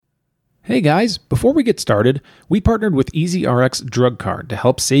Hey guys, before we get started, we partnered with EasyRx Drug Card to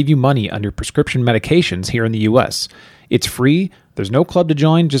help save you money on your prescription medications here in the US. It's free, there's no club to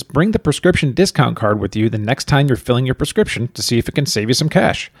join, just bring the prescription discount card with you the next time you're filling your prescription to see if it can save you some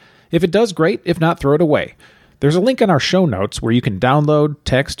cash. If it does, great. If not, throw it away. There's a link in our show notes where you can download,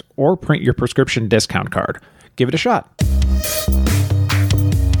 text, or print your prescription discount card. Give it a shot.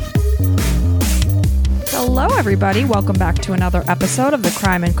 Hello, everybody. Welcome back to another episode of the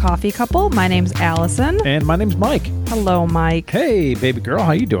Crime and Coffee Couple. My name's Allison. And my name's Mike. Hello, Mike. Hey, baby girl.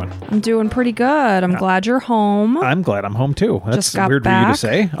 How you doing? I'm doing pretty good. I'm glad you're home. I'm glad I'm home, too. That's Just got weird back. for you to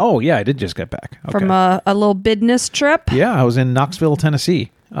say. Oh, yeah, I did just get back. Okay. From a little business trip. Yeah, I was in Knoxville,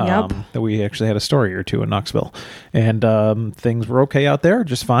 Tennessee. Yep. That we actually had a story or two in Knoxville. And things were okay out there,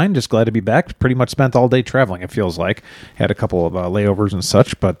 just fine. Just glad to be back. Pretty much spent all day traveling, it feels like. Had a couple of layovers and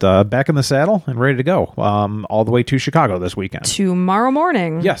such, but back in the saddle and ready to go. All the way to Chicago this weekend. Tomorrow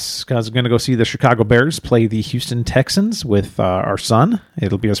morning. Yes, because I'm going to go see the Chicago Bears play the Houston Texans with our son.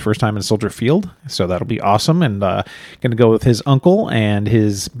 It'll be his first time in Soldier Field, so that'll be awesome. And going to go with his uncle and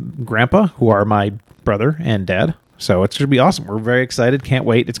his grandpa, who are my brother and dad. So it's going to be awesome. We're very excited. Can't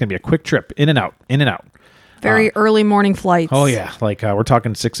wait. It's going to be a quick trip. In and out. In and out. Very early morning flights. Oh, yeah. Like we're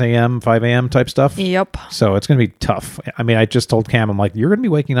talking 6 a.m., 5 a.m. type stuff. Yep. So it's going to be tough. I mean, I just told Cam, I'm like, you're going to be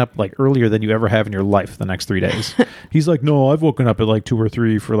waking up like earlier than you ever have in your life the next 3 days. He's like, no, I've woken up at like 2 or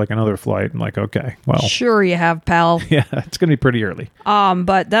 3 for like another flight. I'm like, okay, well. Sure you have, pal. Yeah, it's going to be pretty early.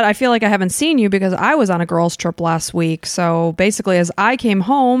 But that I feel like I haven't seen you because I was on a girls' trip last week. So basically, as I came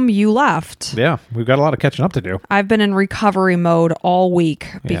home, you left. Yeah, we've got a lot of catching up to do. I've been in recovery mode all week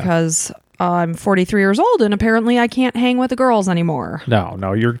because I'm 43 years old and apparently I can't hang with the girls anymore.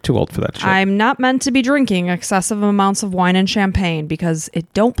 No, you're too old for that shit. I'm not meant to be drinking excessive amounts of wine and champagne because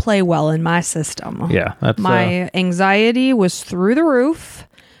it don't play well in my system. Yeah, that's my anxiety was through the roof.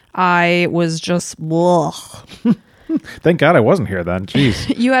 I was just Thank God I wasn't here then.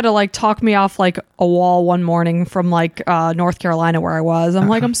 Jeez. You had to like talk me off like a wall one morning from like North Carolina where I was. I'm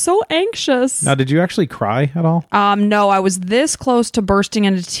like, I'm so anxious. Now, did you actually cry at all? No, I was this close to bursting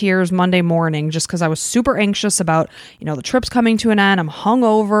into tears Monday morning just because I was super anxious about, the trip's coming to an end. I'm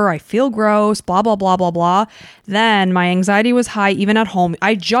hungover. I feel gross, blah, blah, blah, blah, blah. Then my anxiety was high even at home.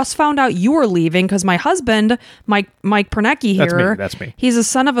 I just found out you were leaving because my husband, Mike Pernecki here. That's me. He's a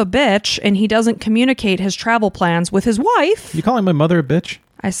son of a bitch and he doesn't communicate his travel plans with his wife. You calling my mother a bitch?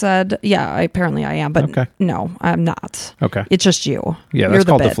 I said, yeah, apparently I am, but okay. No, I'm not. Okay. It's just you. Yeah, that's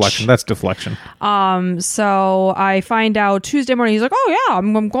called deflection. That's deflection. So I find out Tuesday morning, he's like, oh yeah,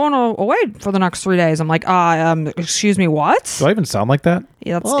 I'm going away for the next 3 days. I'm like, excuse me, what? Do I even sound like that?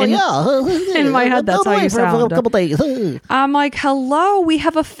 Yeah, in my head, that's how you sound. For a couple days. I'm like, hello, we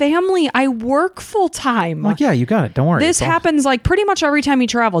have a family. I work full time. I'm like, yeah, you got it. Don't worry. This happens like pretty much every time he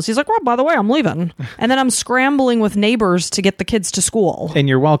travels. He's like, well, by the way, I'm leaving. And then I'm scrambling with neighbors to get the kids to school. And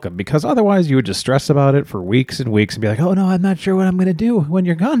you're welcome, because otherwise you would just stress about it for weeks and weeks and be like, oh no, I'm not sure what I'm going to do when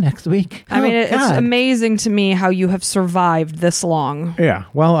you're gone next week. I mean, it's amazing to me how you have survived this long. Yeah,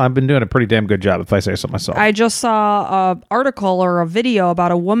 well, I've been doing a pretty damn good job, if I say so myself. I just saw an article or a video about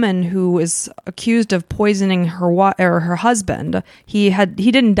a woman who is accused of poisoning her husband. He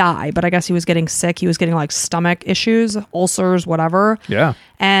didn't die, but I guess he was getting sick. He was getting like stomach issues, ulcers, whatever. Yeah.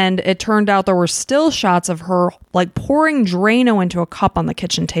 And it turned out there were still shots of her like pouring Drano into a cup on the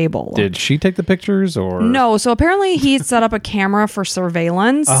kitchen table. Did she take the pictures or? No. So apparently he set up a camera for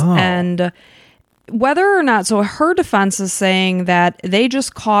surveillance and whether or not, so her defense is saying that they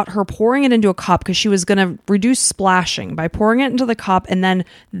just caught her pouring it into a cup because she was going to reduce splashing by pouring it into the cup and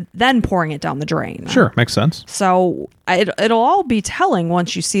then pouring it down the drain. Sure, makes sense. So it'll all be telling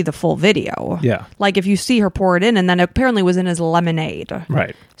once you see the full video. Yeah. Like if you see her pour it in and then it apparently was in his lemonade.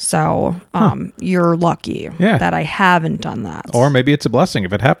 Right. So you're lucky that I haven't done that. Or maybe it's a blessing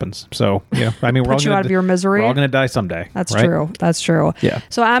if it happens. So, I mean, we're all Put you out of your misery. We're all going to die someday. That's right? true. That's true. Yeah.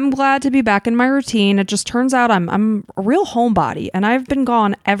 So I'm glad to be back in my routine. It just turns out I'm a real homebody, and I've been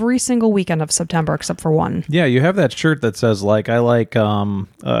gone every single weekend of September except for one. Yeah, you have that shirt that says like I like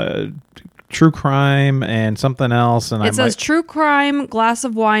true crime and something else, and it says true crime, glass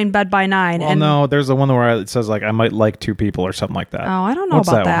of wine, bed by 9. Well, no, there's the one where it says like I might like 2 people or something like that. Oh, I don't know What's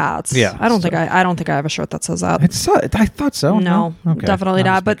about that. Yeah, I don't think I have a shirt that says that. I thought so. No, okay. definitely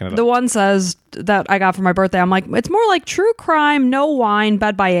not. But the one says that I got for my birthday, I'm like, it's more like true crime, no wine,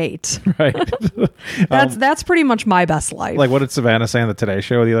 bed by 8. Right. That's pretty much my best life. Like, what did Savannah say on the Today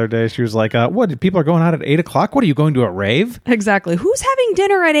Show the other day? She was like, what, people are going out at 8 o'clock? What, are you going to a rave? Exactly. Who's having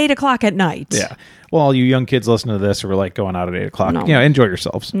dinner at 8 o'clock at night? Yeah. Well, all you young kids listening to this who are like going out at 8 o'clock, No. enjoy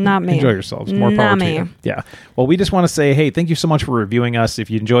yourselves. Not me. Enjoy yourselves. More power Not to me. you. Yeah. Well, we just want to say, hey, thank you so much for reviewing us. If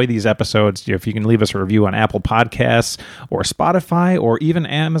you enjoy these episodes, if you can leave us a review on Apple Podcasts or Spotify or even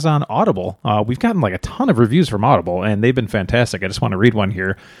Amazon Audible. We've gotten like a ton of reviews from Audible, and they've been fantastic. I just want to read one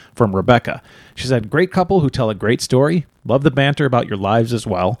here from Rebecca. She said, great couple who tell a great story. Love the banter about your lives as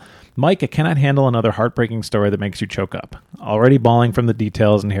well. Mike, I cannot handle another heartbreaking story that makes you choke up. Already bawling from the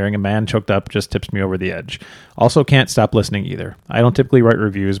details, and hearing a man choked up just tips me over the edge. Also can't stop listening either. I don't typically write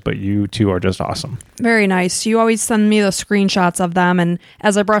reviews, but you two are just awesome. Very nice. You always send me the screenshots of them, and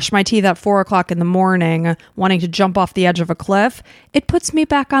as I brush my teeth at 4 o'clock in the morning, wanting to jump off the edge of a cliff, it puts me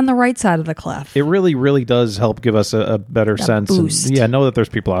back on the right side of the cliff. It really, really does help give us a better sense. Boost. And, know that there's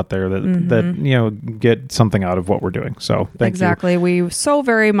people out there that get something out of what we're doing. So thank you. Exactly. We so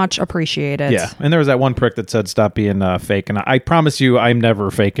very much appreciate it. Yeah, and there was that one prick that said stop being fake, and I promise you I'm never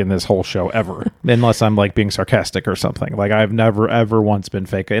fake in this whole show ever, unless I'm like being sarcastic or something. Like I've never ever once been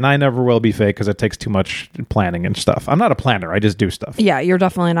fake, and I never will be fake because it takes too much planning and stuff. I'm not a planner, I just do stuff. Yeah, you're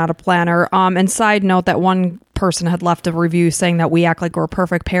definitely not a planner. And side note, that one person had left a review saying that we act like we're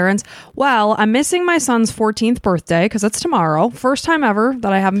perfect parents. Well, I'm missing my son's 14th birthday because it's tomorrow. First time ever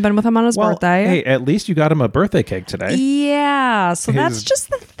that I haven't been with him on his birthday. Hey, at least you got him a birthday cake today. Yeah, so that's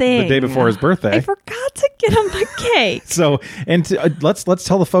just the thing. The day before his birthday. I forgot to get him the cake. So, and let's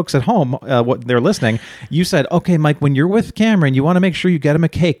tell the folks at home what they're listening. You said, okay, Mike, when you're with Cameron, you want to make sure you get him a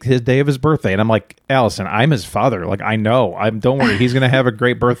cake his day of his birthday. And I'm like, Allison, I'm his father. Like, I know. Don't worry. He's going to have a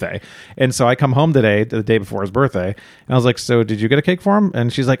great birthday. And so I come home today, the day before his birthday, and I was like, so did you get a cake for him?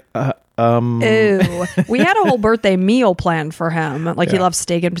 And she's like, Ew. We had a whole birthday meal planned for him. Like he loves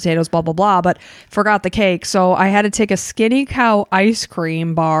steak and potatoes, blah, blah, blah, but forgot the cake. So I had to take a Skinny Cow ice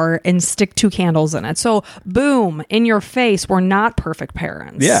cream bar and stick 2 candles in it. So boom, in your face, we're not perfect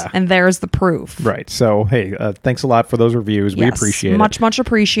parents. Yeah. And there's the proof. Right. So, hey, thanks a lot for those reviews. We appreciate it. Much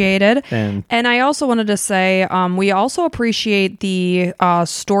appreciated. And I also wanted to say, we also appreciate the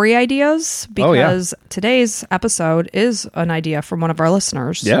story ideas because today's episode is an idea from one of our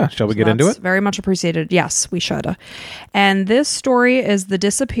listeners. Yeah. Shall we get into it? Very much appreciated. Yes, we should. And this story is the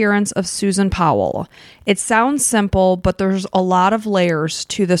disappearance of Susan Powell. It sounds simple, but there's a lot of layers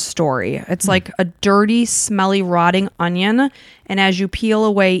to this story. It's like a dirty, smelly, rotting onion. And as you peel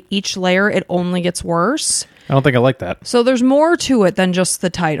away each layer, it only gets worse. I don't think I like that. So there's more to it than just the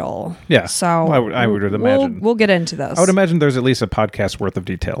title. Yeah. So I would imagine. We'll get into this. I would imagine there's at least a podcast worth of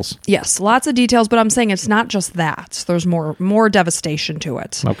details. Yes, lots of details, but I'm saying it's not just that. There's more devastation to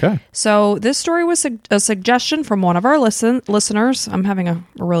it. Okay. So this story was a suggestion from one of our listeners. I'm having a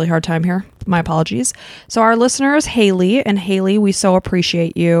really hard time here. My apologies. So our listener is Haley, and Haley, we so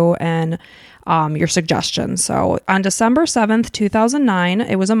appreciate you and your suggestion. So on December 7th, 2009,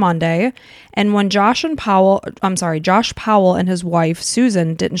 it was a Monday, and when Josh Powell and his wife,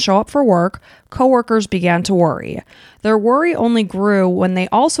 Susan, didn't show up for work, coworkers began to worry. Their worry only grew when they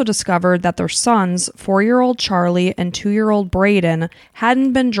also discovered that their sons, 4-year-old Charlie and 2-year-old Braden,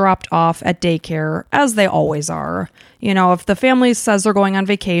 hadn't been dropped off at daycare, as they always are. You know, if the family says they're going on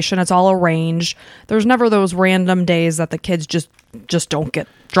vacation, it's all arranged. There's never those random days that the kids just don't get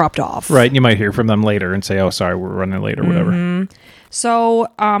dropped off. Right. You might hear from them later and say, oh, sorry, we're running late or whatever. Mm-hmm. So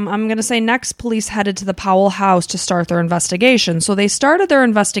I'm going to say next, police headed to the Powell house to start their investigation. So they started their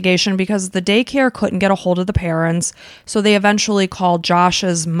investigation because the daycare couldn't get a hold of the parents. So they eventually called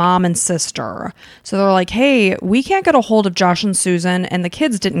Josh's mom and sister. So they're like, hey, we can't get a hold of Josh and Susan, and the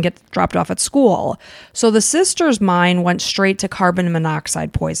kids didn't get dropped off at school. So the sister's mind went straight to carbon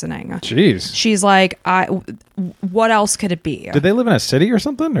monoxide poisoning. Jeez. She's like, what else could it be? Did they live in a city or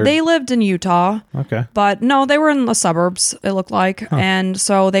something? Or? They lived in Utah. Okay. But no, they were in the suburbs, it looked like. Huh. And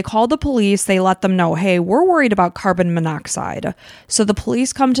so they called the police. They let them know, hey, we're worried about carbon monoxide. So the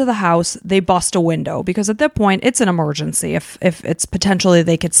police come to the house. They bust a window because at that point, it's an emergency if it's potentially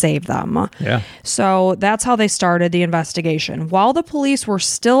they could save them. Yeah. So that's how they started the investigation. While the police were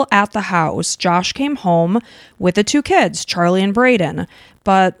still at the house, Josh came home with the 2 kids, Charlie and Braden.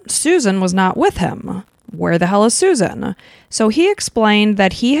 But Susan was not with him. Where the hell is Susan? So he explained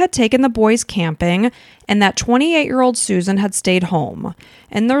that he had taken the boys camping and that 28-year-old Susan had stayed home.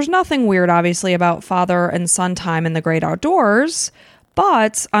 And there's nothing weird, obviously, about father and son time in the great outdoors.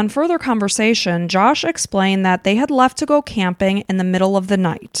 But on further conversation, Josh explained that they had left to go camping in the middle of the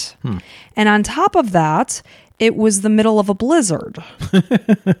night. And on top of that, it was the middle of a blizzard.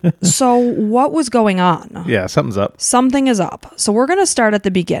 So what was going on? Yeah, something's up. Something is up. So we're going to start at the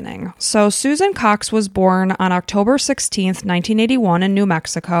beginning. So Susan Cox was born on October 16th, 1981 in New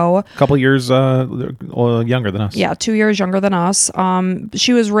Mexico. A couple years younger than us. Yeah, 2 years younger than us.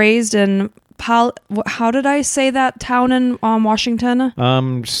 She was raised in how did I say that town in Washington?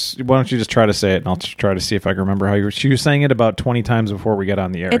 Why don't you just try to say it, and I'll try to see if I can remember how she was saying it about 20 times before we get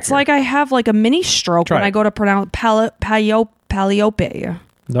on the air. It's here. like I have like a mini stroke when I go to pronounce Paleope.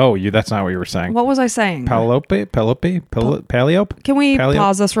 No, that's not what you were saying. What was I saying? Paleope? Paleope? Can we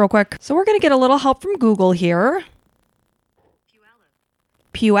pause this real quick? So we're going to get a little help from Google here.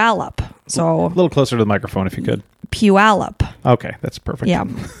 Puyallup. So a little closer to the microphone if you could. Puyallup. Okay, that's perfect. Yeah.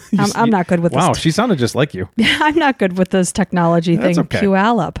 I'm not good with this. Wow, she sounded just like you. I'm not good with this technology thing. Okay.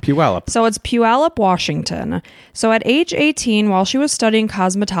 Puyallup. So it's Puyallup, Washington. So at age 18, while she was studying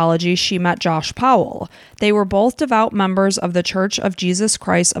cosmetology, she met Josh Powell. They were both devout members of the Church of Jesus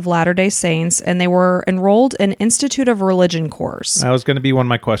Christ of Latter-day Saints, and they were enrolled in Institute of Religion course. That was going to be one of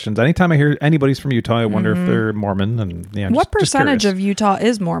my questions. Anytime I hear anybody's from Utah, I wonder if they're Mormon. And what percentage of Utah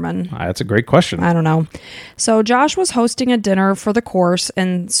is Mormon? That's a great question. I don't know. So Josh was hosting a dinner for the course,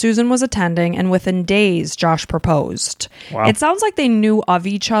 and Susan was attending, and within days, Josh proposed. Wow. It sounds like they knew of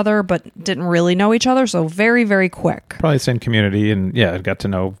each other, but didn't really know each other, so very, very quick. Probably the same community, and got to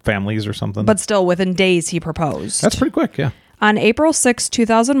know families or something. But still, within days, he proposed. That's pretty quick, yeah. On April 6,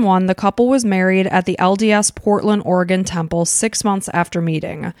 2001, the couple was married at the LDS Portland, Oregon temple 6 months after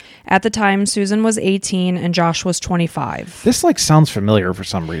meeting. At the time, Susan was 18 and Josh was 25. This sounds familiar for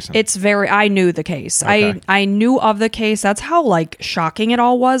some reason. I knew the case. Okay. I knew of the case. That's how shocking it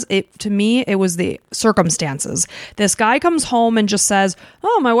all was. To me, it was the circumstances. This guy comes home and just says,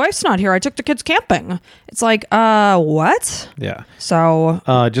 "Oh, my wife's not here. I took the kids camping." It's like, what? Yeah. So,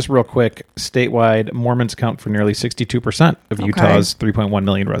 just real quick, statewide, Mormons account for nearly 62% of Utah's 3.1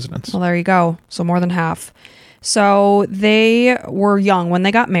 million residents. Well, there you go. So more than half. So they were young when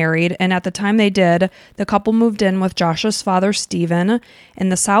they got married, and at the time they did, the couple moved in with Josh's father, Stephen, in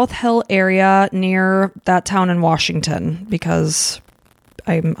the South Hill area near that town in Washington, because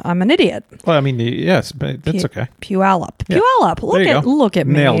I'm an idiot. Well, I mean, yes, but it's okay. Puyallup. Yeah. Puyallup. Look at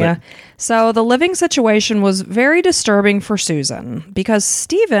me. Nailed it. So the living situation was very disturbing for Susan because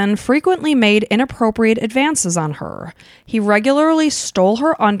Stephen frequently made inappropriate advances on her. He regularly stole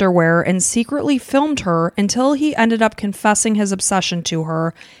her underwear and secretly filmed her until he ended up confessing his obsession to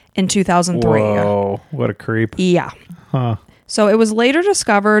her in 2003. Whoa, what a creep. Yeah. Huh. So it was later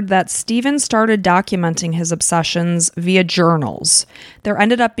discovered that Stephen started documenting his obsessions via journals. There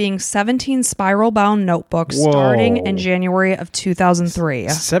ended up being 17 spiral-bound notebooks starting in January of 2003.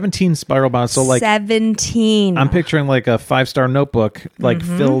 17 spiral-bound. So 17. I'm picturing a 5-star notebook,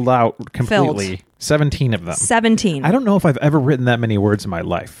 filled out completely. Filled. 17 of them. 17. I don't know if I've ever written that many words in my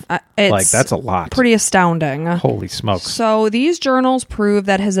life. That's a lot. Pretty astounding. Holy smokes. So these journals prove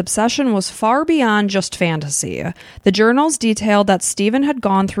that his obsession was far beyond just fantasy. The journals detailed that Stephen had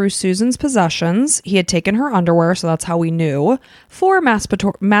gone through Susan's possessions. He had taken her underwear, so that's how we knew, for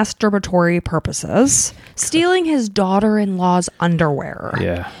masturbatory purposes, stealing his daughter-in-law's underwear.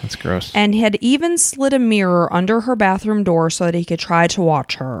 Yeah, that's gross. And had even slid a mirror under her bathroom door so that he could try to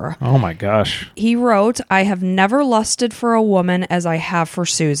watch her. Oh my gosh. He wrote, "I have never lusted for a woman as I have for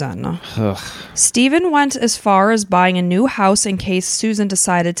Susan." Ugh. Stephen went as far as buying a new house in case Susan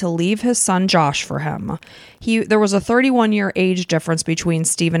decided to leave his son Josh for him. There was a 31-year age difference between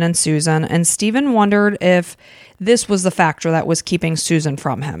Stephen and Susan, and Stephen wondered if this was the factor that was keeping Susan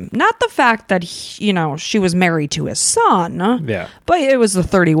from him. Not the fact that, she was married to his son, Yeah. but it was the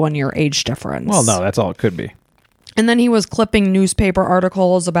 31-year age difference. Well, no, that's all it could be. And then he was clipping newspaper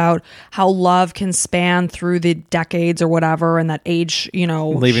articles about how love can span through the decades or whatever, and that age,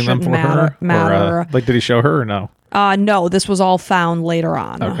 leaving them shouldn't for matter. her? Or, did he show her or no? No, this was all found later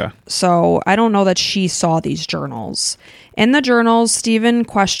on. Okay. So I don't know that she saw these journals. In the journals, Stephen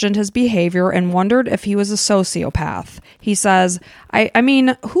questioned his behavior and wondered if he was a sociopath. He says, I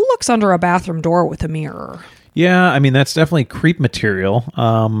mean, who looks under a bathroom door with a mirror? Yeah, I mean, that's definitely creep material.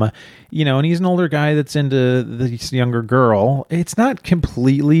 And he's an older guy that's into this younger girl. It's not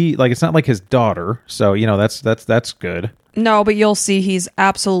completely, it's not like his daughter. So, that's good. No, but you'll see he's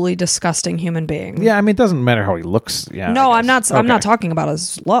absolutely disgusting human being. Yeah, I mean, it doesn't matter how he looks. Yeah. No, I'm not. I'm not talking about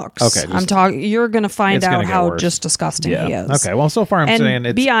his looks. Okay, I'm talking. You're going to find out how worse. just disgusting he is. Okay. Well, so far I'm saying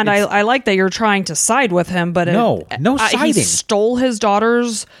it's beyond. I like that you're trying to side with him, but no siding. He stole his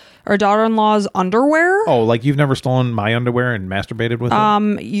daughter-in-law's underwear. Oh, you've never stolen my underwear and masturbated with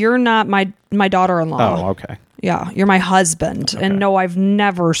it? You're not my daughter-in-law. Oh, okay. Yeah, you're my husband. Okay. And no, I've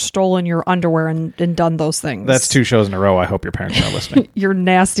never stolen your underwear and done those things. That's 2 shows in a row. I hope your parents are listening. Your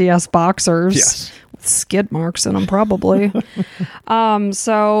nasty ass boxers. Yes. with skid marks in them, probably.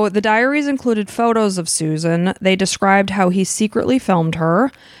 So the diaries included photos of Susan. They described how he secretly filmed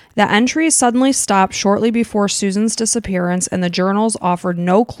her. The entries suddenly stopped shortly before Susan's disappearance, and the journals offered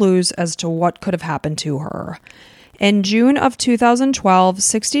no clues as to what could have happened to her. In June of 2012,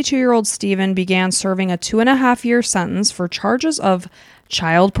 62-year-old Stephen began serving a 2.5-year sentence for charges of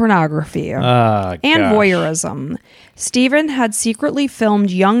child pornography and voyeurism. Stephen had secretly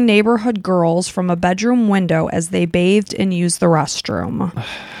filmed young neighborhood girls from a bedroom window as they bathed and used the restroom.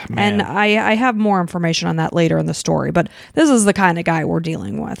 And I have more information on that later in the story, but this is the kind of guy we're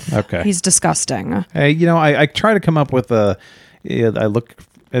dealing with. Okay. He's disgusting. Hey, I try to come up with I look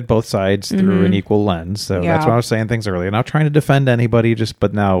at both sides through an equal lens. So that's why I was saying things earlier. Not trying to defend anybody,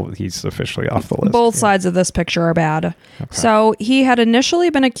 but now he's officially off the list. Both sides of this picture are bad. Okay. So he had initially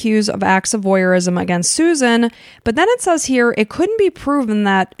been accused of acts of voyeurism against Susan, but then it says here it couldn't be proven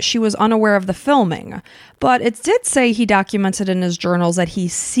that she was unaware of the filming. But it did say he documented in his journals that he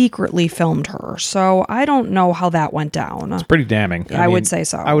secretly filmed her. So I don't know how that went down. It's pretty damning. I would say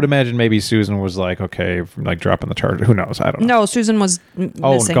so. I would imagine maybe Susan was like, okay, like dropping the charge. Who knows? I don't know. No, Susan was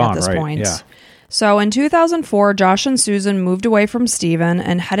missing at this point. Yeah. So in 2004, Josh and Susan moved away from Stephen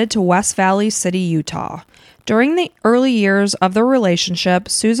and headed to West Valley City, Utah. During the early years of their relationship,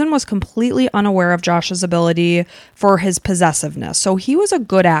 Susan was completely unaware of Josh's ability for his possessiveness, so he was a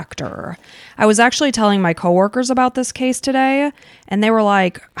good actor. I was actually telling my coworkers about this case today, and they were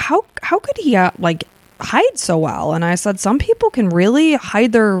like, how could he, hide so well? And I said, some people can really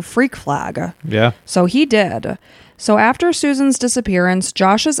hide their freak flag. Yeah. So he did. So after Susan's disappearance,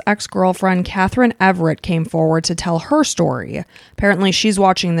 Josh's ex-girlfriend, Catherine Everett, came forward to tell her story. Apparently, she's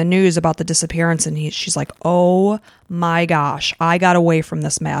watching the news about the disappearance, and she's like, oh my gosh, I got away from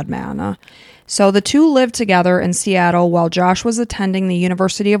this madman. So the two lived together in Seattle while Josh was attending the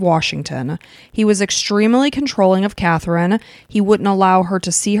University of Washington. He was extremely controlling of Catherine. He wouldn't allow her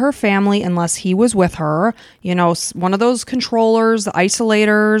to see her family unless he was with her. You know, one of those controllers, the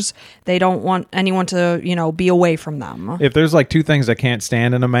isolators. They don't want anyone to, be away from them. If there's like two things I can't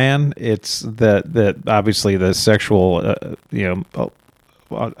stand in a man, it's that obviously the sexual,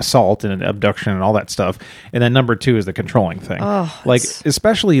 assault and abduction and all that stuff, and then number two is the controlling thing.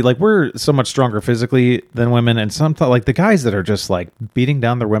 Especially we're so much stronger physically than women, and sometimes the guys that are just beating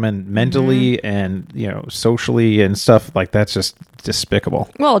down their women mentally and socially and stuff that's just despicable.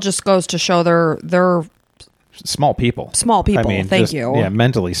 Well, it just goes to show they're small people. I mean, thank you. Yeah,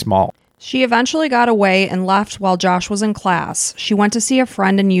 mentally small. She eventually got away and left while Josh was in class. She went to see a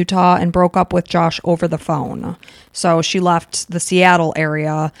friend in Utah and broke up with Josh over the phone. So she left the Seattle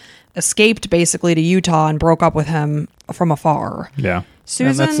area, escaped basically to Utah, and broke up with him from afar. Yeah. Susan,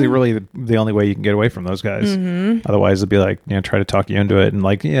 and that's really the only way you can get away from those guys. Mm-hmm. Otherwise, it'd be try to talk you into it and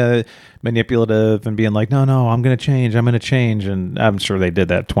manipulative and being no, I'm going to change. And I'm sure they did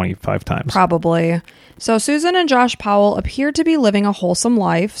that 25 times. Probably. So Susan and Josh Powell appeared to be living a wholesome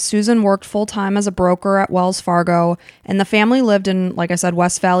life. Susan worked full-time as a broker at Wells Fargo, and the family lived in, like I said,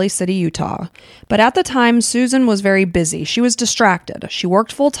 West Valley City, Utah. But at the time, Susan was very busy. She was distracted. She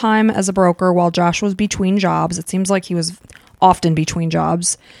worked full-time as a broker while Josh was between jobs. It seems like he was often between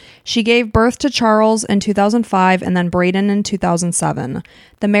jobs. She gave birth to Charles in 2005 and then Braden in 2007.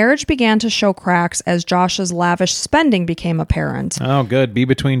 The marriage began to show cracks as Josh's lavish spending became apparent. Oh, good. Be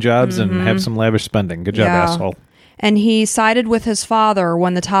between jobs and have some lavish spending. Good job, asshole. And he sided with his father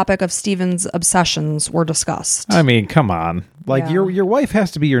when the topic of Stephen's obsessions were discussed. I mean, come on. Your wife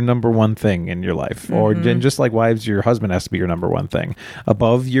has to be your number one thing in your life. Mm-hmm. Or just like wives, your husband has to be your number one thing.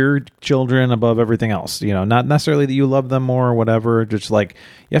 Above your children, above everything else. Not necessarily that you love them more or whatever. Just you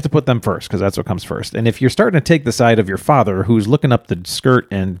have to put them first because that's what comes first. And if you're starting to take the side of your father who's looking up the skirt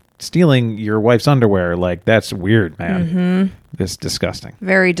and stealing your wife's underwear, that's weird, man. Mm-hmm. It's disgusting.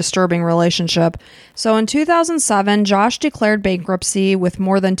 Very disturbing relationship. So in 2007, Josh declared bankruptcy with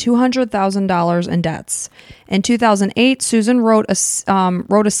more than $200,000 in debts. In 2008, Susan wrote a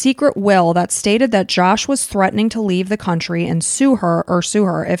secret will that stated that Josh was threatening to leave the country and sue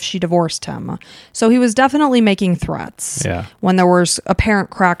her if she divorced him. So he was definitely making threats. Yeah. When there was apparent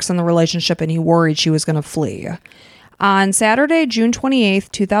cracks in the relationship and he worried she was going to flee. On Saturday, June 28th,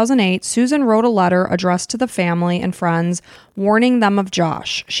 2008, Susan wrote a letter addressed to the family and friends, warning them of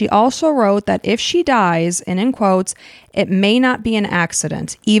Josh. She also wrote that if she dies, and in quotes, it may not be an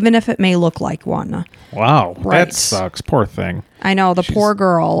accident, even if it may look like one. Wow, right. That sucks. Poor thing. I know, poor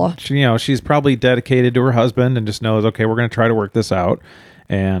girl. She's probably dedicated to her husband and just knows, okay, we're going to try to work this out.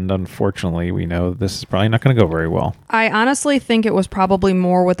 And unfortunately, we know this is probably not going to go very well. I honestly think it was probably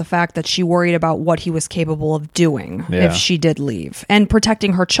more with the fact that she worried about what he was capable of doing if she did leave and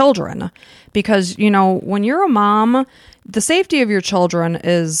protecting her children. Because, when you're a mom, the safety of your children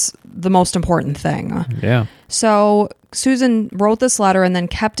is the most important thing. Yeah. So Susan wrote this letter and then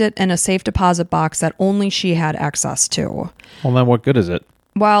kept it in a safe deposit box that only she had access to. Well, then what good is it?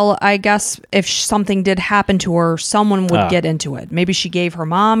 Well, I guess if something did happen to her, someone would get into it. Maybe she gave her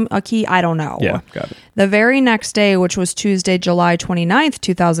mom a key. I don't know. Yeah, got it. The very next day, which was Tuesday, July 29th,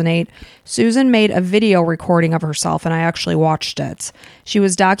 2008, Susan made a video recording of herself, and I actually watched it. She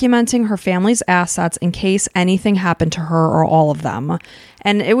was documenting her family's assets in case anything happened to her or all of them.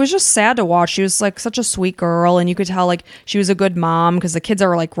 And it was just sad to watch. She was like such a sweet girl, and you could tell like she was a good mom because the kids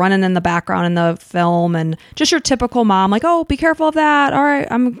are like running in the background in the film, and just your typical mom, like, oh, be careful of that. All right,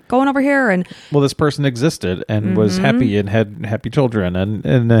 I'm going over here. And well, this person existed and was happy and had happy children,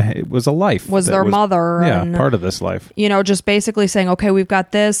 and it was a life. Was their mother. Yeah, and, part of this life. Just basically saying, okay, we've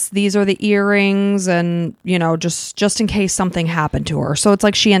got this. These are the earrings, and just in case something happened to her. So it's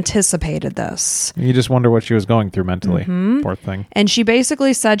like she anticipated this. You just wonder what she was going through mentally. Poor thing. And she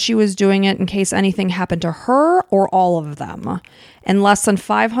basically said she was doing it in case anything happened to her or all of them. And less than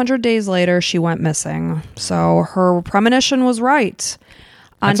 500 days later, she went missing. So her premonition was right.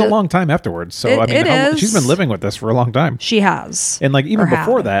 That's a long time afterwards. So she's been living with this for a long time. She has. And like even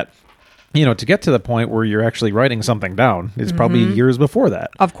before that, to get to the point where you're actually writing something down is probably years before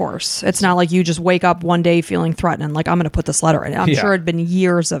that. Of course. It's not like you just wake up one day feeling threatened, like I'm going to put this letter in. I'm sure it'd been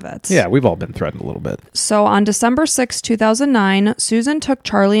years of it. Yeah, we've all been threatened a little bit. So on December 6, 2009, Susan took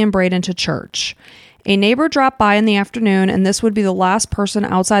Charlie and Braden to church. A neighbor dropped by in the afternoon, and this would be the last person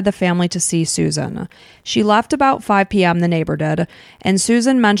outside the family to see Susan. She left about 5 p.m., the neighbor did, and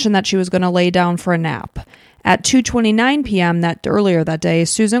Susan mentioned that she was going to lay down for a nap. At 2:29 p.m. earlier that day,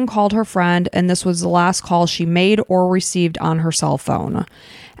 Susan called her friend, and this was the last call she made or received on her cell phone.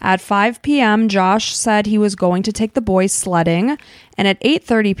 At 5 p.m., Josh said he was going to take the boys sledding, and at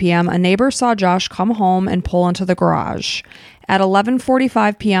 8:30 p.m., a neighbor saw Josh come home and pull into the garage. At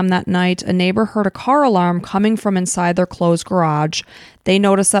 11:45 p.m. that night, a neighbor heard a car alarm coming from inside their closed garage. They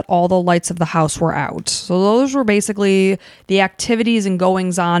noticed that all the lights of the house were out. So those were basically the activities and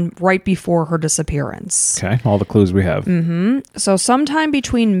goings on right before her disappearance. Okay, all the clues we have. So sometime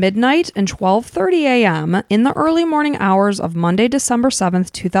between midnight and 12:30 a.m. in the early morning hours of Monday, December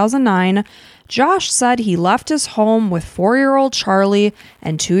 7th, 2009, Josh said he left his home with 4-year-old Charlie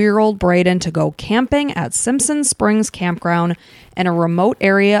and 2-year-old Braden to go camping at Simpson Springs Campground in a remote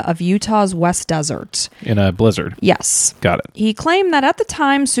area of Utah's West Desert. In a blizzard. Yes. Got it. He claimed that at the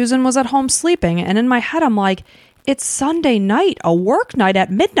time Susan was at home sleeping, and in my head I'm like, it's Sunday night, a work night at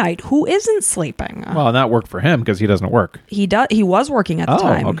midnight. Who isn't sleeping? Well, not work for him because he doesn't work. He was working at the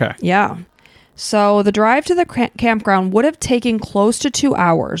time. Oh, okay. Yeah. So the drive to the campground would have taken close to 2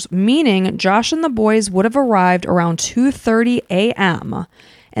 hours, meaning Josh and the boys would have arrived around 2:30 a.m.,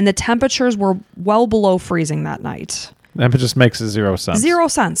 and the temperatures were well below freezing that night. That just makes zero sense. 0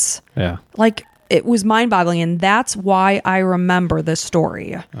 cents. Yeah. Like, it was mind-boggling, and that's why I remember this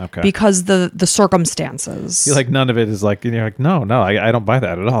story. Okay. Because the circumstances. You're like, none of it is like, you're like, no, I don't buy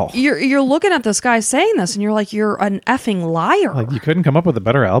that at all. You're looking at this guy saying this, and you're like, you're an effing liar. Like, you couldn't come up with a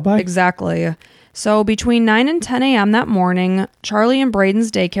better alibi? Exactly. So between 9 and 10 a.m. that morning, Charlie and Braden's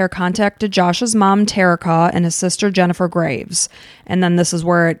daycare contacted Josh's mom, Terica, and his sister, Jennifer Graves. And then this is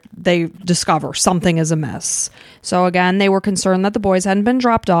where they discover something is amiss. So again, they were concerned that the boys hadn't been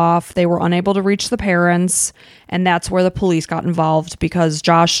dropped off. They were unable to reach the parents. And that's where the police got involved because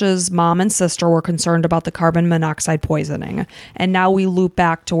Josh's mom and sister were concerned about the carbon monoxide poisoning. And now we loop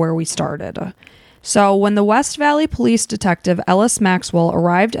back to where we started. So when the West Valley Police Detective Ellis Maxwell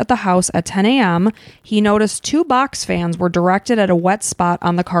arrived at the house at 10 a.m., he noticed 2 box fans were directed at a wet spot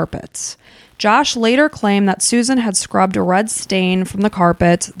on the carpets. Josh later claimed that Susan had scrubbed a red stain from the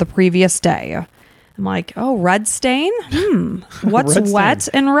carpet the previous day. I'm like, oh, red stain? What's Red wet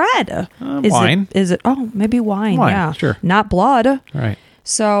stain. and red? Wine. Is it? Oh, maybe wine. Yeah, sure. Not blood. Right.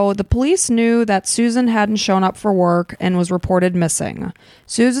 So the police knew that Susan hadn't shown up for work and was reported missing.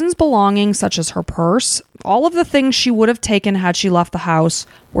 Susan's belongings, such as her purse, all of the things she would have taken had she left the house,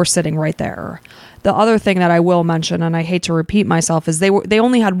 were sitting right there. The other thing that I will mention, and I hate to repeat myself, is they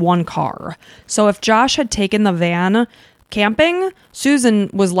only had one car. So if Josh had taken the van camping, Susan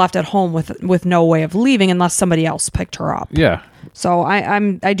was left at home with no way of leaving unless somebody else picked her up. Yeah. So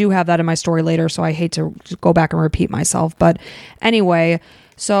I do have that in my story later, so I hate to go back and repeat myself. But anyway,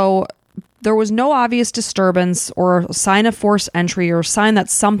 so there was no obvious disturbance or sign of forced entry or sign that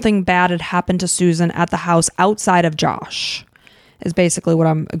something bad had happened to Susan at the house outside of Josh. is basically what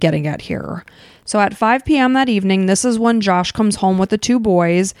I'm getting at here. So at 5 p.m. that evening, this is when Josh comes home with the two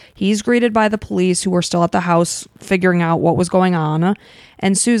boys. He's greeted by the police who were still at the house figuring out what was going on.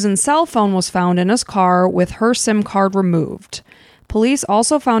 And Susan's cell phone was found in his car with her SIM card removed. Police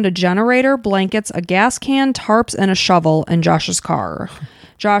also found a generator, blankets, a gas can, tarps, and a shovel in Josh's car.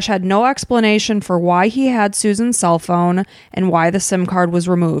 Josh had no explanation for why he had Susan's cell phone and why the SIM card was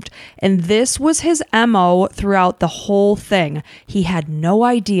removed. And this was his MO throughout the whole thing. He had no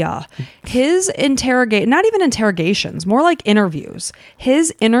idea. His not even interrogations, more like interviews.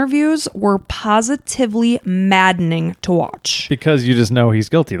 His interviews were positively maddening to watch. Because you just know he's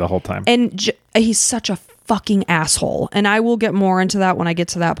guilty the whole time. And he's such a fucking asshole. And I will get more into that when I get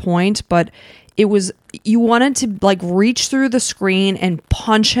to that point, but it was, you wanted to like reach through the screen and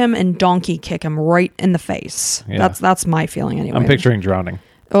punch him and donkey kick him right in the face. Yeah. That's my feeling anyway. I'm picturing drowning.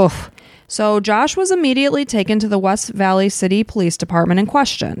 Ugh. So Josh was immediately taken to the West Valley City Police Department and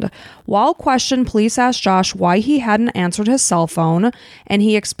questioned. While questioned, police asked Josh why he hadn't answered his cell phone, and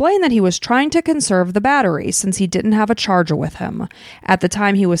he explained that he was trying to conserve the battery since he didn't have a charger with him. At the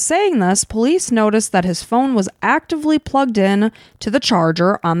time he was saying this, police noticed that his phone was actively plugged in to the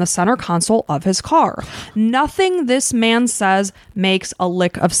charger on the center console of his car. Nothing this man says makes a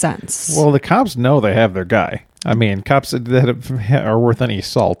lick of sense. Well, the cops know they have their guy. I mean, cops that are worth any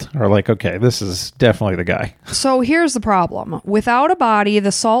salt are like, okay, this is definitely the guy. So here's the problem. Without a body,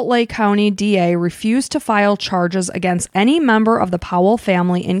 the Salt Lake County DA refused to file charges against any member of the Powell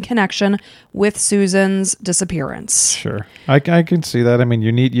family in connection with Susan's disappearance. Sure. I can see that. I mean,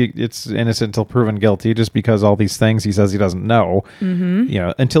 it's innocent until proven guilty, just because all these things he says he doesn't know. Mm-hmm. You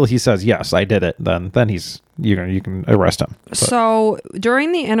know, until he says, yes, I did it, then he's... you can arrest him. But. So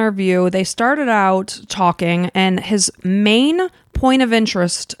during the interview, they started out talking, and his main point of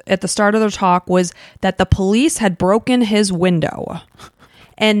interest at the start of their talk was that the police had broken his window.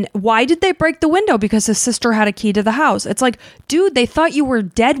 And why did they break the window? Because his sister had a key to the house. It's like, dude, they thought you were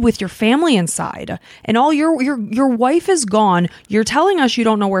dead with your family inside, and all your wife is gone. You're telling us you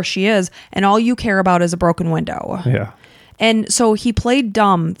don't know where she is, and all you care about is a broken window. Yeah. And so he played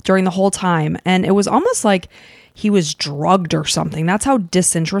dumb during the whole time. And it was almost like he was drugged or something. That's how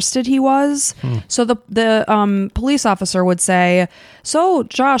disinterested he was. So the police officer would say, so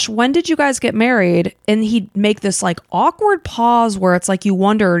Josh, when did you guys get married? And he'd make this like awkward pause where it's like you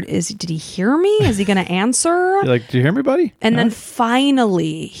wondered, did he hear me? Is he going to answer? You're like, do you hear me, buddy? And then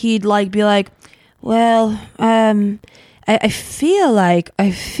finally he'd like be like, well, I feel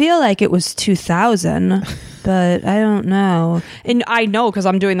like it was 2000. But I don't know. And I know because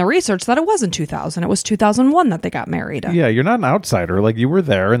I'm doing the research that it wasn't 2000. It was 2001 that they got married. Yeah, you're not an outsider. Like, you were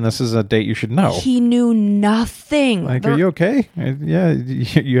there, and this is a date you should know. He knew nothing. Like, are you okay? Yeah,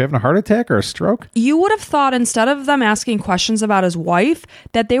 you having a heart attack or a stroke? You would have thought instead of them asking questions about his wife,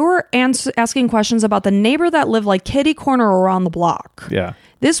 that they were asking questions about the neighbor that lived like kitty corner around the block. Yeah.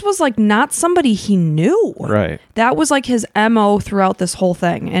 This was like not somebody he knew. Right. That was like his MO throughout this whole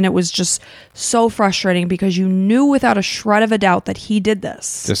thing. And it was just so frustrating because you knew without a shred of a doubt that he did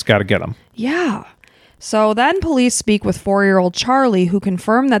this. Just got to get him. Yeah. So then police speak with 4-year-old Charlie, who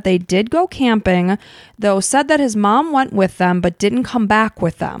confirmed that they did go camping, though said that his mom went with them but didn't come back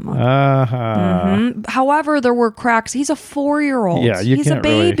with them. Mm-hmm. However, there were cracks. He's a 4-year-old. Yeah, he's a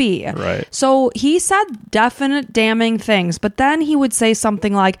baby. Really, right. So he said definite damning things, but then he would say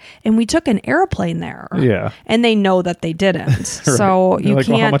something like, and we took an airplane there. Yeah. And they know that they didn't. Right. So you like,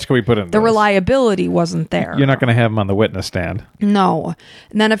 can't. Well, how much can we put in the this? Reliability wasn't there. You're not going to have him on the witness stand. No.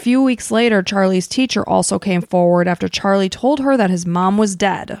 And then a few weeks later, Charlie's teacher also came forward after Charlie told her that his mom was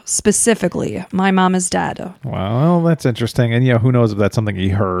dead. Specifically, my mom is dead. Well, that's interesting. And, who knows if that's something he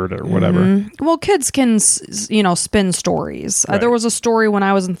heard or whatever. Mm-hmm. Well, kids can, spin stories. Right. There was a story when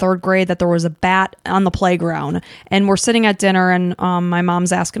I was in 3rd grade that there was a bat on the playground, and we're sitting at dinner, and my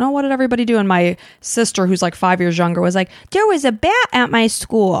mom's asking, what did everybody do? And my sister, who's like 5 years younger, was like, there was a bat at my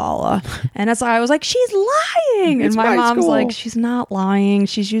school. And I was like, she's lying. And my mom's school. like, she's not lying.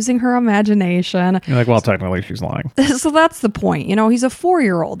 She's using her imagination. You're like, well, technically she's lying. So that's the point. He's a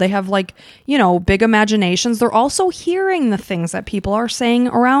 4-year-old. They have big imaginations. They're also hearing the things that people are saying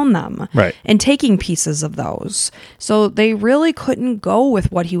around them. Right. And taking pieces of those. So they really couldn't go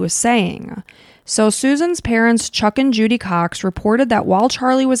with what he was saying. So Susan's parents, Chuck and Judy Cox, reported that while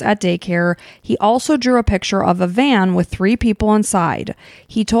Charlie was at daycare, he also drew a picture of a van with 3 people inside.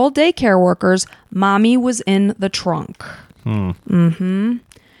 He told daycare workers, Mommy was in the trunk. Mm-hmm.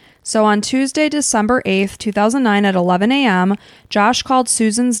 So on Tuesday, December 8th, 2009 at 11 a.m., Josh called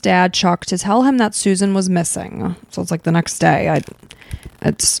Susan's dad, Chuck, to tell him that Susan was missing. So it's like the next day.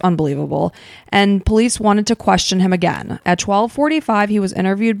 It's unbelievable. And police wanted to question him again. At 12:45, he was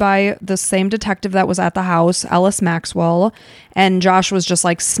interviewed by the same detective that was at the house, Ellis Maxwell. And Josh was just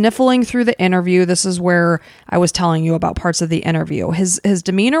like sniffling through the interview. This is where I was telling you about parts of the interview. His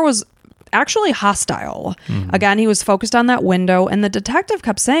demeanor was actually hostile. Again, he was focused on that window, and the detective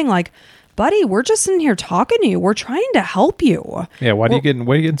kept saying, like, buddy, we're just in here talking to you. We're trying to help you. Yeah, what are you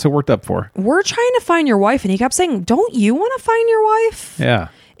getting so worked up for? We're trying to find your wife. And he kept saying, don't you want to find your wife? Yeah.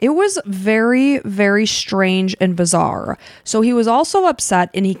 It was very, very strange and bizarre. So he was also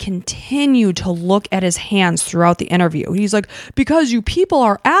upset, and he continued to look at his hands throughout the interview. He's like, because you people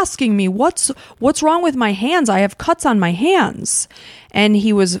are asking me what's wrong with my hands. I have cuts on my hands. And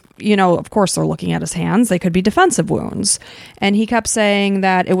he was, of course they're looking at his hands. They could be defensive wounds. And he kept saying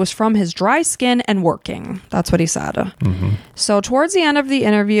that it was from his dry skin and working. That's what he said. Mm-hmm. So towards the end of the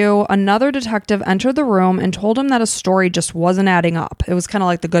interview, another detective entered the room and told him that his story just wasn't adding up. It was kind of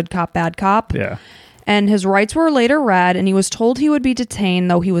like the good cop, bad cop. Yeah. And his rights were later read, and he was told he would be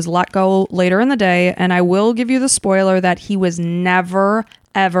detained, though he was let go later in the day. And I will give you the spoiler that he was never,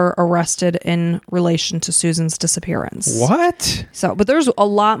 ever arrested in relation to Susan's disappearance. What? So, but there's a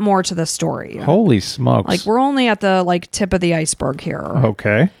lot more to this story. Holy smokes. Like, we're only at the tip of the iceberg here.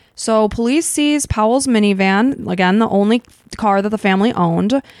 Okay. So police seized Powell's minivan, again, the only car that the family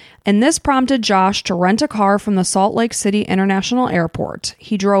owned, and this prompted Josh to rent a car from the Salt Lake City International Airport.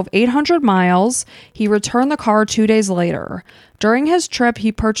 He drove 800 miles. He returned the car 2 days later. During his trip,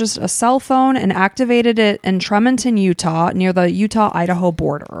 he purchased a cell phone and activated it in Tremonton, Utah, near the Utah-Idaho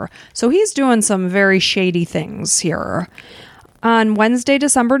border. So he's doing some very shady things here. On Wednesday,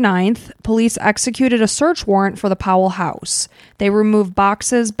 December 9th, police executed a search warrant for the Powell house. They removed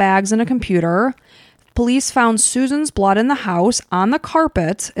boxes, bags, and a computer. Police found Susan's blood in the house on the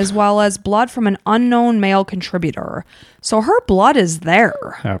carpet, as well as blood from an unknown male contributor. So her blood is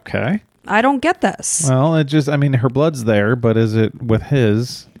there. Okay. I don't get this. Well, her blood's there, but is it with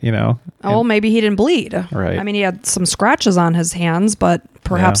his, Oh, maybe he didn't bleed. Right. I mean, he had some scratches on his hands, but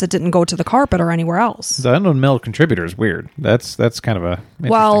perhaps it didn't go to the carpet or anywhere else. The unknown male contributor is weird. That's kind of a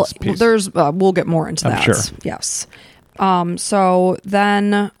interesting piece. There's we'll get more into that. I'm sure. Yes. So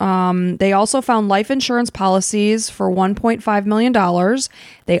then they also found life insurance policies for $1.5 million.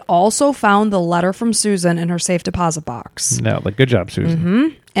 They also found the letter from Susan in her safe deposit box. No, good job, Susan.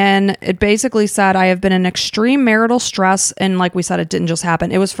 Mm-hmm. And it basically said, I have been in extreme marital stress. And like we said, it didn't just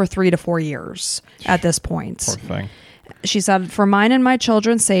happen. It was for 3 to 4 years at this point. Poor thing. She said, for mine and my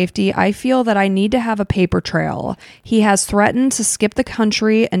children's safety, I feel that I need to have a paper trail. He has threatened to skip the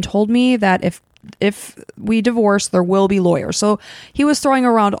country and told me that if we divorce, there will be lawyers. So he was throwing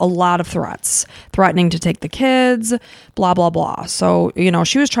around a lot of threats, threatening to take the kids, blah, blah, blah. So,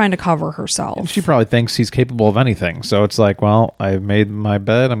 she was trying to cover herself. And she probably thinks he's capable of anything. So it's like, well, I've made my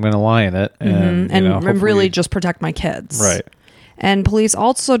bed. I'm going to lie in it. And, and really just protect my kids. Right. And police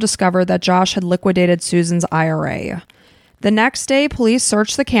also discovered that Josh had liquidated Susan's IRA. The next day, police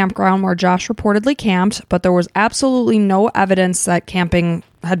searched the campground where Josh reportedly camped, but there was absolutely no evidence that camping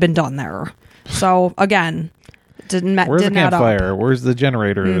had been done there. So again, where's the campfire? Where's the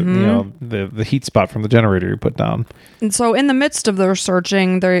generator? Mm-hmm. The heat spot from the generator you put down. And so in the midst of their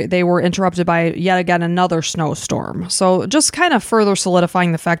searching, they were interrupted by yet again another snowstorm. So just kind of further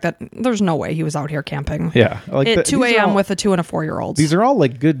solidifying the fact that there's no way he was out here camping. Yeah, at 2 a.m. with a 2 and a 4-year-old. These are all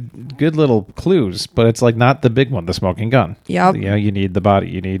good little clues, but it's not the big one, the smoking gun. Yep. You need the body.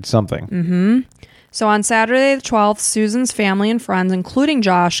 You need something. Mm-hmm. So on Saturday the 12th, Susan's family and friends, including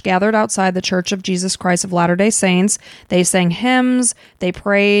Josh, gathered outside the Church of Jesus Christ of Latter-day Saints. They sang hymns, they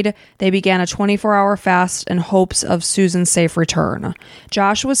prayed, they began a 24-hour fast in hopes of Susan's safe return.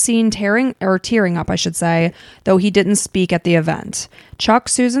 Josh was seen tearing up, though he didn't speak at the event. Chuck,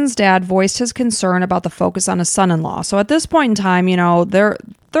 Susan's dad, voiced his concern about the focus on his son-in-law. So at this point in time,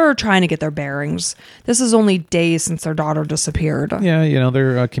 they're trying to get their bearings. This is only days since their daughter disappeared. Yeah,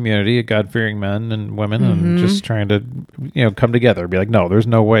 they're a community of God-fearing men and women, Mm-hmm. and just trying to, come together. Be like, no, there's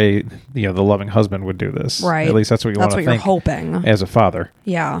no way, the loving husband would do this. Right. At least that's what you want to think. That's what you're hoping. As a father.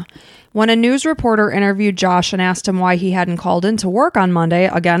 Yeah. When a news reporter interviewed Josh and asked him why he hadn't called in to work on Monday,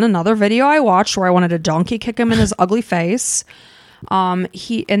 again, another video I watched where I wanted to donkey kick him in his ugly face. And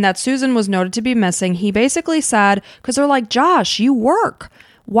that Susan was noted to be missing. He basically said, because they're like, Josh, you work.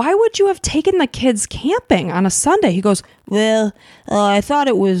 Why would you have taken the kids camping on a Sunday? He goes, well, I thought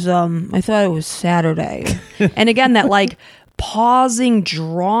it was Saturday. And again, that pausing,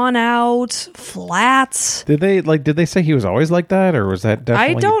 drawn out, flat. Did they say he was always like that, or was that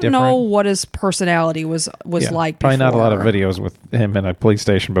definitely I don't different? know what his personality was like Probably not a lot of before. videos with him in a police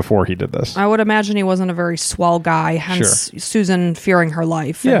station before he did this. I would imagine he wasn't a very swell guy, hence Susan fearing her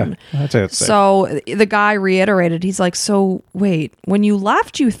life. Yeah, And that's it. so the guy reiterated, he's like, so wait, when you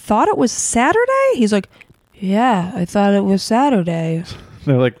left, you thought it was Saturday? He's like, yeah, I thought it was Saturday.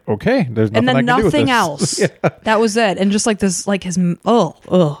 They're like, okay, there's nothing And then I can do with nothing this. else. Yeah. That was it. And just like this, like his,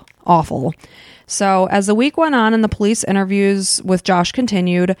 awful. So as the week went on and the police interviews with Josh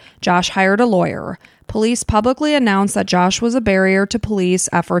continued, Josh hired a lawyer. Police publicly announced that Josh was a barrier to police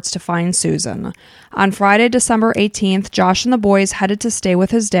efforts to find Susan. On Friday, December 18th, Josh and the boys headed to stay with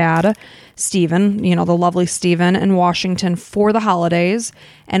his dad, Stephen, the lovely Stephen, in Washington for the holidays.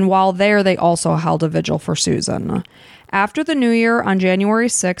 And while there, they also held a vigil for Susan. After the new year, on January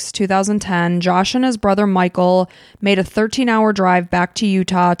 6, 2010, Josh and his brother Michael made a 13-hour drive back to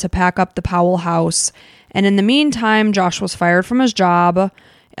Utah to pack up the Powell house. And in the meantime, Josh was fired from his job.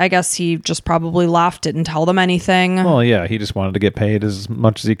 I guess he just probably left, didn't tell them anything. Well, yeah, he just wanted to get paid as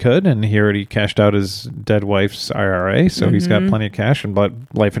much as he could, and he already cashed out his dead wife's IRA, so he's got plenty of cash and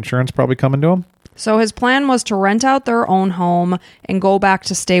life insurance probably coming to him. So his plan was to rent out their own home and go back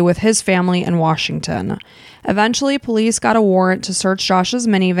to stay with his family in Washington. Eventually, police got a warrant to search Josh's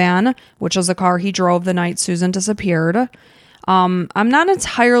minivan, which was the car he drove the night Susan disappeared. I'm not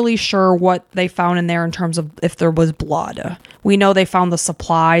entirely sure what they found in there in terms of if there was blood. We know they found the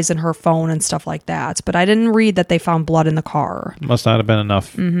supplies and her phone and stuff like that, but I didn't read that they found blood in the car. Must not have been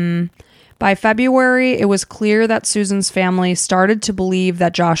enough. By February, it was clear that Susan's family started to believe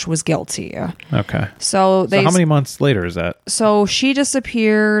that Josh was guilty. Okay. So how many months later is that? So she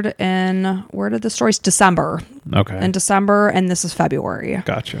disappeared in, where did the story? December. Okay. In December, and this is February.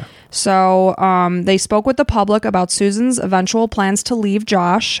 Gotcha. So they spoke with the public about Susan's eventual plans to leave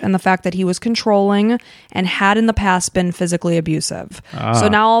Josh and the fact that he was controlling and had in the past been physically abusive. So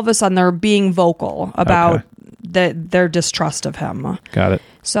now all of a sudden they're being vocal about their distrust of him. Got it.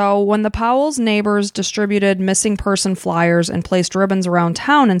 So when the Powell's neighbors distributed missing person flyers and placed ribbons around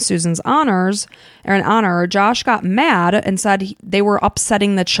town in Susan's honor, Josh got mad and said they were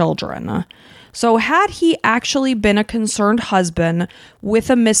upsetting the children. So had he actually been a concerned husband with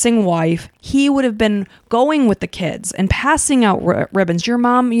a missing wife, he would have been going with the kids and passing out ribbons. Your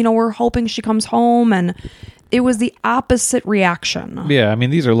mom, we're hoping she comes home, and it was the opposite reaction. Yeah, I mean,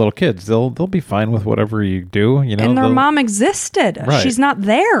 these are little kids. They'll be fine with whatever you do, And their mom existed. Right. She's not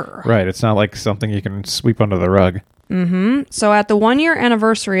there. Right. It's not like something you can sweep under the rug. So at the 1-year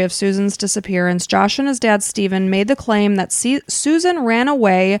anniversary of Susan's disappearance, Josh and his dad, Stephen, made the claim that Susan ran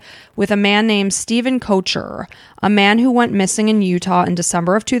away with a man named Stephen Kocher, a man who went missing in Utah in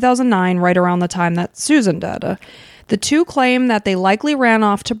December of 2009, right around the time that Susan did. The two claim that they likely ran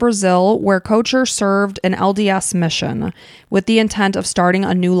off to Brazil, where Kocher served an LDS mission with the intent of starting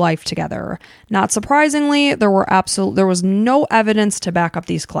a new life together. Not surprisingly, there was no evidence to back up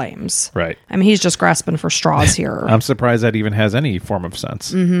these claims. Right. I mean, he's just grasping for straws here. I'm surprised that even has any form of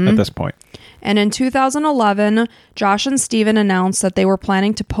sense at this point. And in 2011, Josh and Stephen announced that they were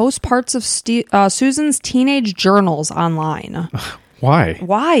planning to post parts of Susan's teenage journals online. Why?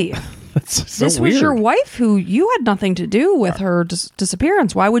 Why? That's so This weird. was your wife who you had nothing to do with her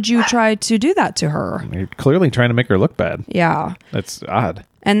disappearance. Why would you try to do that to her? You're clearly trying to make her look bad. Yeah. That's odd.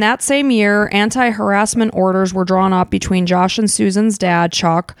 And that same year, anti-harassment orders were drawn up between Josh and Susan's dad,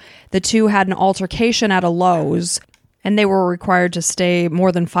 Chuck. The two had an altercation at a Lowe's, and they were required to stay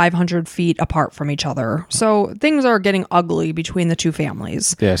more than 500 feet apart from each other. So things are getting ugly between the two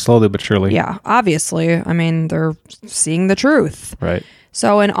families. Yeah, slowly but surely. Yeah, obviously. I mean, they're seeing the truth. Right.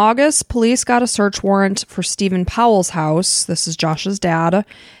 So in August, police got a search warrant for Stephen Powell's house. This is Josh's dad.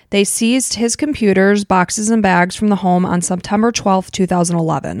 They seized his computers, boxes, and bags from the home on September 12th,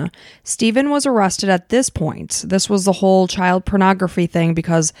 2011. Stephen was arrested at this point. This was the whole child pornography thing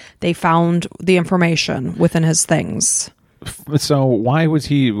because they found the information within his things. So why was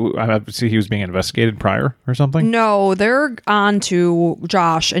he... Obviously, he was being investigated prior or something? No, they're on to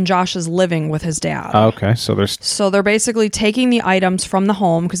Josh, and Josh is living with his dad. Okay, so there's... So they're basically taking the items from the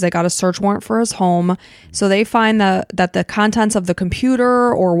home because they got a search warrant for his home. So they find that the contents of the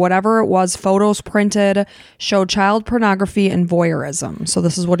computer or whatever it was, photos printed, showed child pornography and voyeurism. So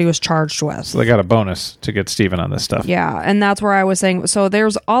this is what he was charged with. So they got a bonus to get Stephen on this stuff. Yeah, and that's where I was saying, so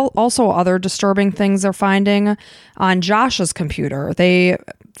there's also other disturbing things they're finding on Josh's computer. They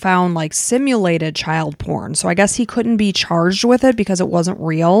found like simulated child porn. So I guess he couldn't be charged with it because it wasn't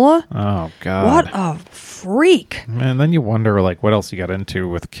real. Oh, God. What a freak. Man, then you wonder, like, what else he got into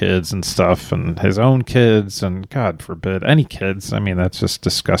with kids and stuff, and his own kids, and God forbid, any kids. I mean, that's just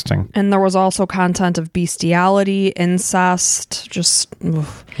disgusting. And there was also content of bestiality, incest, just...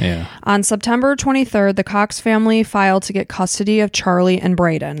 Oof. Yeah. On September 23rd, the Cox family filed to get custody of Charlie and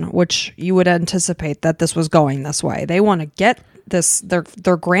Braden, which you would anticipate that this was going this way. They want to get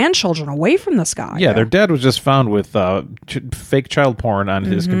their grandchildren away from this guy. Yeah, their dad was just found with fake child porn on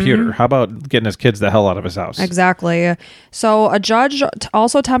his computer. How about getting his kids the hell out of his house? Exactly. So a judge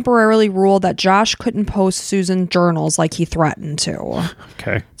also temporarily ruled that Josh couldn't post Susan journals like he threatened to.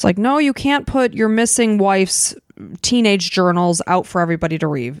 Okay. It's like, no, you can't put your missing wife's teenage journals out for everybody to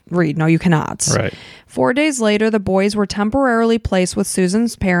read. No, you cannot. Right. 4 days later, the boys were temporarily placed with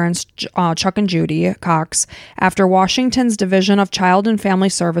Susan's parents, Chuck and Judy Cox, after Washington's Division of Child and Family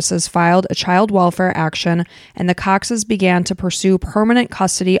Services filed a child welfare action, and the Coxes began to pursue permanent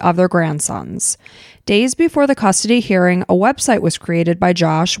custody of their grandsons. Days before the custody hearing, a website was created by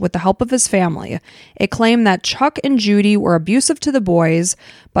Josh with the help of his family. It claimed that Chuck and Judy were abusive to the boys,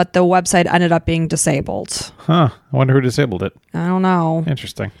 but the website ended up being disabled. Huh. I wonder who disabled it. I don't know.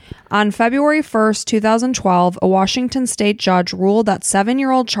 Interesting. On February 1st, 2012, a Washington state judge ruled that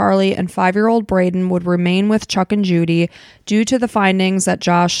 7-year-old Charlie and 5-year-old Braden would remain with Chuck and Judy due to the findings that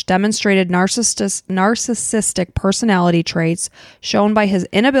Josh demonstrated narcissistic personality traits shown by his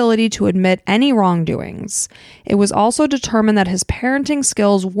inability to admit any wrongdoings. It was also determined that his parenting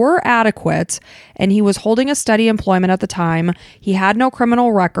skills were adequate, and he was holding a steady employment at the time. He had no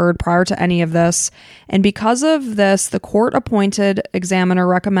criminal record prior to any of this, and because of this, the court-appointed examiner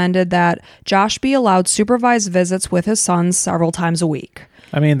recommended that Josh be allowed supervised visits with his sons several times a week.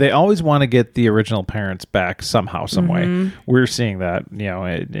 I mean, they always want to get the original parents back somehow, some way. We're seeing that,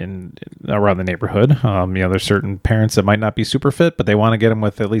 in around the neighborhood. There's certain parents that might not be super fit, but they want to get them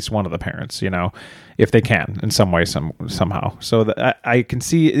with at least one of the parents, if they can in some way, somehow. So I can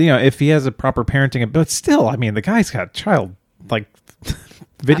see, if he has a proper parenting, but still, I mean, the guy's got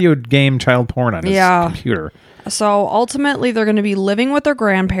video game child porn on his computer. So ultimately, they're going to be living with their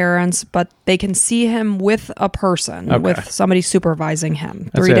grandparents, but they can see him with a person, with somebody supervising him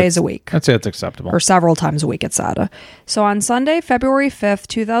 3 days a week. I'd say it's acceptable. Or several times a week, it said. So on Sunday, February 5th,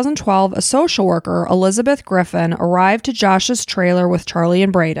 2012, a social worker, Elizabeth Griffin, arrived to Josh's trailer with Charlie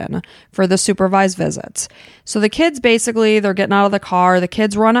and Braden for the supervised visits. So the kids basically, they're getting out of the car. The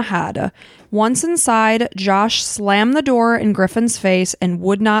kids run ahead. Once inside, Josh slammed the door in Griffin's face and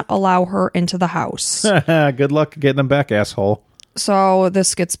would not allow her into the house. Good luck getting them back, asshole. So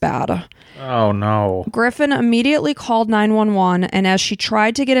this gets bad. Oh, no. Griffin immediately called 911, and as she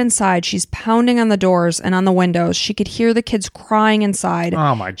tried to get inside, she's pounding on the doors and on the windows. She could hear the kids crying inside.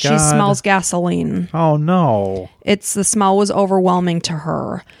 Oh, my God. She smells gasoline. Oh, no. The smell was overwhelming to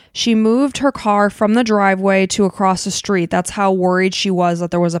her. She moved her car from the driveway to across the street. That's how worried she was that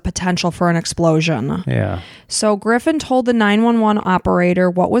there was a potential for an explosion. Yeah. So Griffin told the 911 operator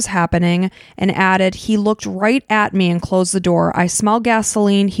what was happening and added, "He looked right at me and closed the door. I smell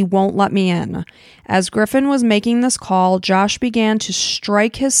gasoline. He won't let me in." As Griffin was making this call, Josh began to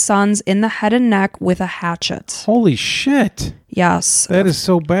strike his sons in the head and neck with a hatchet. Holy shit. Yes. That is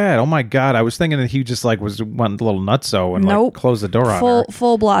so bad. Oh my God. I was thinking that he just went a little nutso and closed the door on her.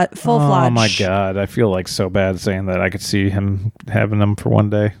 Full-fledged. Oh my God. I feel so bad saying that. I could see him having them for one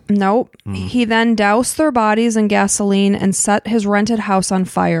day. Nope. He then doused their bodies in gasoline and set his rented house on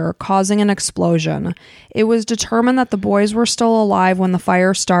fire, causing an explosion. It was determined that the boys were still alive when the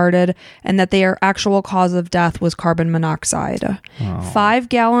fire started and that their actual cause of death was carbon monoxide.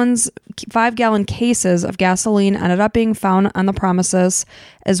 5-gallon cases of gasoline ended up being found on the premises,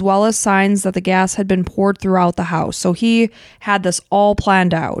 as well as signs that the gas had been poured throughout the house. So he had this all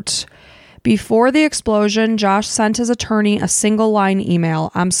planned out. Before the explosion, Josh sent his attorney a single-line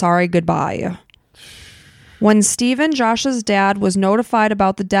email, "I'm sorry, goodbye." When Stephen, Josh's dad, was notified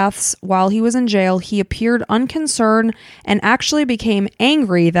about the deaths while he was in jail, he appeared unconcerned and actually became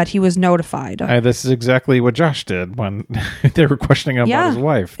angry that he was notified. This is exactly what Josh did when they were questioning him about his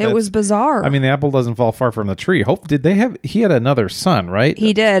wife. It was bizarre. I mean, the apple doesn't fall far from the tree. He had another son, right?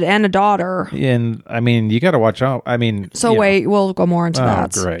 He did, and a daughter. And I mean, you got to watch out. I mean, wait, we'll go more into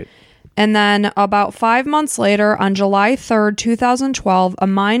that. Oh, great. And then about 5 months later, on July 3rd, 2012, a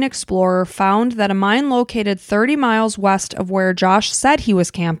mine explorer found that a mine located 30 miles west of where Josh said he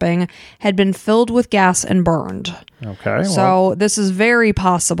was camping had been filled with gas and burned. Okay. So this is very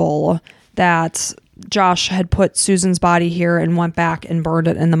possible that Josh had put Susan's body here and went back and burned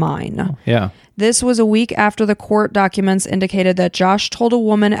it in the mine. Yeah. This was a week after the court documents indicated that Josh told a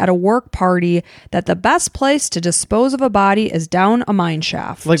woman at a work party that the best place to dispose of a body is down a mine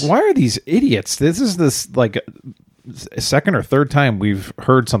shaft. Like, why are these idiots? This is like second or third time we've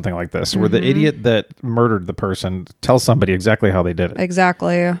heard something like this, where the idiot that murdered the person tells somebody exactly how they did it.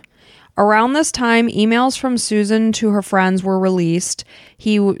 Exactly. Around this time, emails from Susan to her friends were released.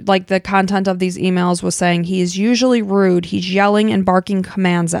 The content of these emails was saying, he is usually rude. He's yelling and barking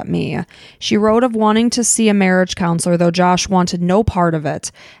commands at me. She wrote of wanting to see a marriage counselor, though Josh wanted no part of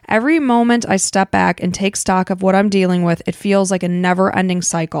it. Every moment I step back and take stock of what I'm dealing with, it feels like a never-ending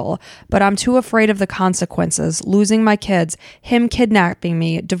cycle. But I'm too afraid of the consequences, losing my kids, him kidnapping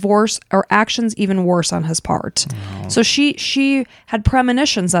me, divorce, or actions even worse on his part. Oh. So she had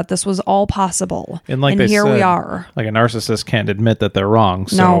premonitions that this was all possible. And here we are. Like, a narcissist can't admit that they're wrong.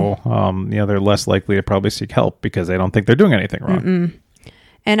 So, they're less likely to probably seek help because they don't think they're doing anything wrong. Mm-mm.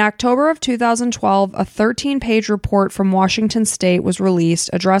 In October of 2012, a 13-page report from Washington State was released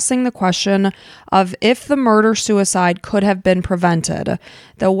addressing the question of if the murder-suicide could have been prevented.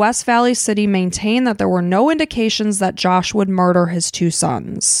 The West Valley City maintained that there were no indications that Josh would murder his two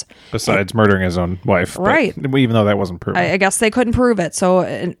sons. Besides murdering his own wife. Right. Even though that wasn't proven. I guess they couldn't prove it. So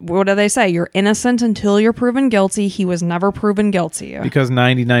what do they say? You're innocent until you're proven guilty. He was never proven guilty. Because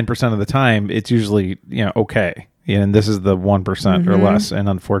 99% of the time, it's usually, okay. And this is the 1% or less. And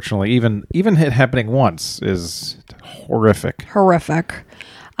unfortunately, even it happening once is horrific. Horrific.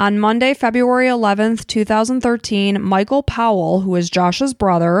 On Monday, February 11th, 2013, Michael Powell, who is Josh's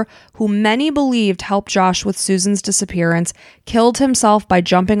brother, who many believed helped Josh with Susan's disappearance, killed himself by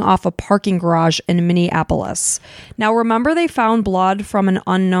jumping off a parking garage in Minneapolis. Now, remember they found blood from an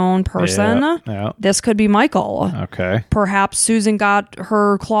unknown person? Yeah. This could be Michael. Okay. Perhaps Susan got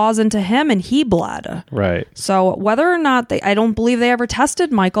her claws into him and he bled. Right. So whether or not I don't believe they ever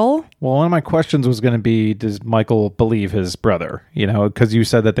tested Michael. Well, one of my questions was going to be, does Michael believe his brother? Because you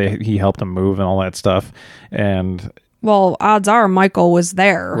said that he helped him move and all that stuff. And well, odds are Michael was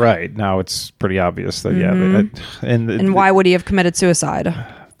there. Right. Now it's pretty obvious that, and why would he have committed suicide?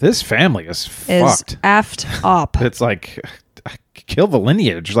 This family is fucked. Effed up. It's like, kill the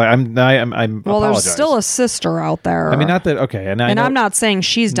lineage. Like I'm well, apologize. There's still a sister out there. I mean, not that, okay. And I'm not saying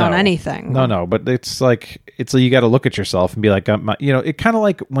she's done anything. No, but it's like you got to look at yourself and be like, it kind of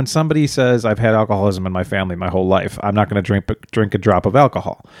like when somebody says, I've had alcoholism in my family my whole life. I'm not going to drink a drop of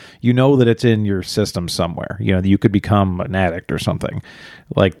alcohol. You know that it's in your system somewhere. You could become an addict or something.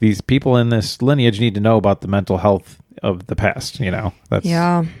 Like, these people in this lineage need to know about the mental health of the past. That's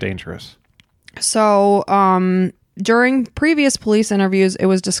dangerous. So, during previous police interviews, it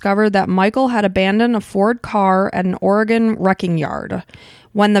was discovered that Michael had abandoned a Ford car at an Oregon wrecking yard.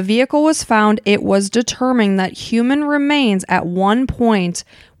 When the vehicle was found, it was determined that human remains at one point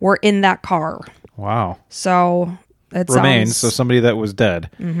were in that car. Wow. So it remains. So somebody that was dead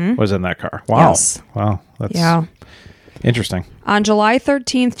was in that car. Wow. Yes. Wow. That's interesting. On July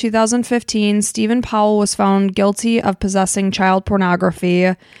 13th, 2015, Stephen Powell was found guilty of possessing child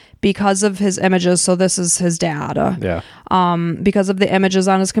pornography because of his images. So this is his dad. Yeah. Because of the images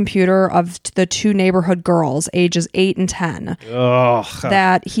on his computer of the two neighborhood girls, ages 8 and 10,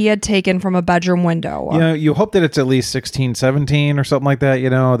 that he had taken from a bedroom window. You hope that it's at least 16, 17 or something like that.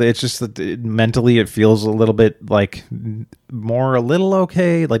 It's just that mentally it feels a little bit like more a little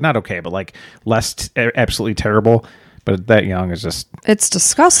okay. Like, not okay, but like less absolutely terrible. But that young is just... It's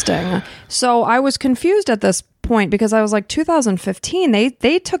disgusting. So I was confused at this point because I was like, 2015,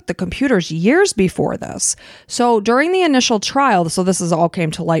 they took the computers years before this. So during the initial trial, so this all came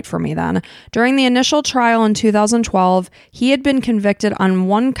to light for me then. During the initial trial in 2012, he had been convicted on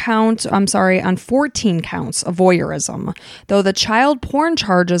 14 counts of voyeurism, though the child porn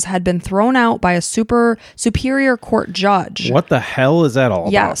charges had been thrown out by a superior court judge. What the hell is that all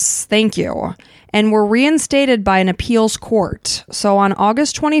about? Yes, thank you. And were reinstated by an appeals court. So on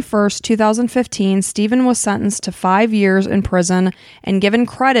August 21st, 2015, Stephen was sentenced to 5 years in prison and given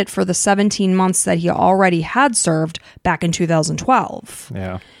credit for the 17 months that he already had served back in 2012.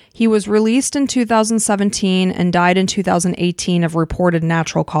 Yeah. He was released in 2017 and died in 2018 of reported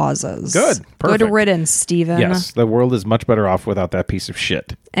natural causes. Good. Perfect. Good riddance, Stephen. Yes, the world is much better off without that piece of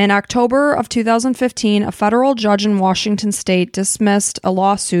shit. In October of 2015, a federal judge in Washington state dismissed a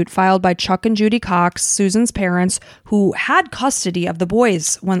lawsuit filed by Chuck and Judy Cox, Susan's parents, who had custody of the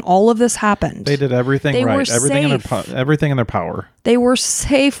boys when all of this happened. They did everything They right. were Everything in their power. They were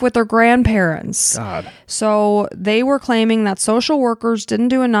safe with their grandparents. God. So they were claiming that social workers didn't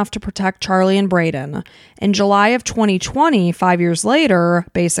do enough to protect Charlie and Braden. In July of 2020, 5 years later,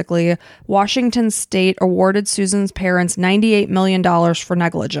 basically, Washington state awarded Susan's parents $98 million for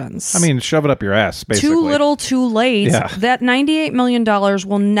negligence. I mean, shove it up your ass, basically. Too little, too late. Yeah. That $98 million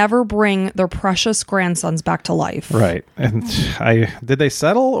will never bring their precious grandsons back to life. Right. And did they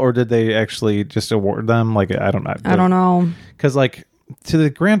settle or did they actually just award them? Like, I don't know. I don't know. Because, like, to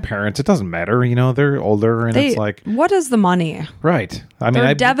the grandparents, it doesn't matter. You know, they're older and it's like... What is the money? Right. I mean,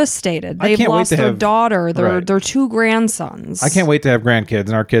 They're devastated. I They've can't wait lost to their have- daughter, Right. their two grandsons. I can't wait to have grandkids,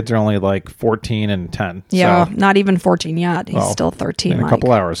 and our kids are only like 14 and 10. Yeah, So, not even 14 yet. He's well, still 13. in a Mike.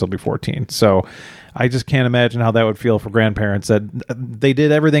 couple hours, he'll be 14. So I just can't imagine how that would feel for grandparents that they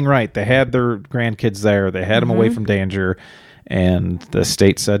did everything right. They had their grandkids there. They had them away from danger. And the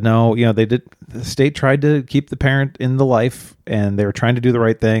state said no. You know, they did. The state tried to keep the parent in the life, and they were trying to do the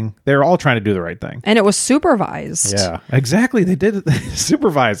right thing. They were all trying to do the right thing. And it was supervised. Yeah, exactly. They did it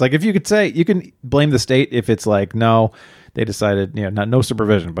supervised. Like, if you could say, you can blame the state if it's like, no, they decided, you know, no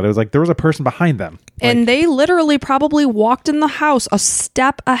supervision, but it was like there was a person behind them. And they literally probably walked in the house a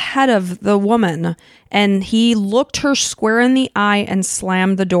step ahead of the woman, and he looked her square in the eye and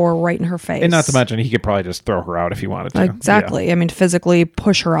slammed the door right in her face. And not to mention, he could probably just throw her out if he wanted to. Exactly. Yeah. I mean, physically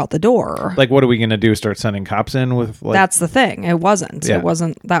push her out the door. Like, what are we going to do? Start sending cops in with, like... That's the thing. It wasn't. Yeah. It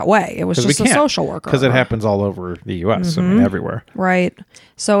wasn't that way. It was 'cause just we a can't, social worker. Because it happens all over the U.S. I mean, everywhere. Right.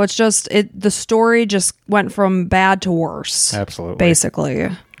 So it's just, the story just went from bad to worse. Absolutely. Basically.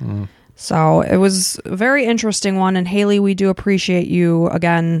 So it was a very interesting one. And Haley, we do appreciate you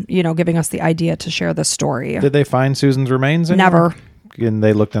again, you know, giving us the idea to share this story. Did they find Susan's remains anywhere? Never. And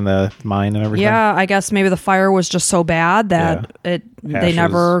they looked in the mine and everything? Yeah, I guess maybe the fire was just so bad that they Ashes.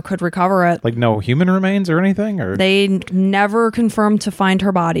 never could recover it. Like, no human remains or anything? Or They never confirmed to find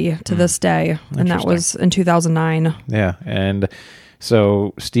her body to this day. And that Interesting. was in 2009. Yeah, and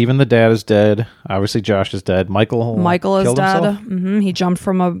so Stephen the dad is dead. Obviously, Josh is dead. Michael Is killed dead. himself? He jumped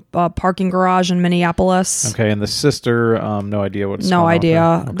from a parking garage in Minneapolis. Okay, and the sister, no idea what's No going on with idea.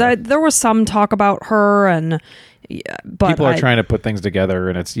 her. Okay. There was some talk about her, and but People are trying to put things together,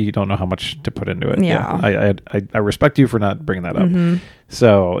 and it's you don't know how much to put into it. Yeah. I respect you for not bringing that up.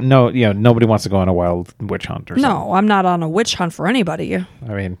 So no, nobody wants to go on a wild witch hunt or something. No, I'm not on a witch hunt for anybody. I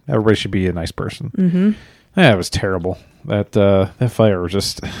mean, everybody should be a nice person. Mm-hmm. Yeah, it was terrible. That fire was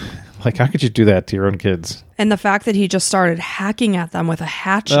just like, how could you do that to your own kids? And the fact that he just started hacking at them with a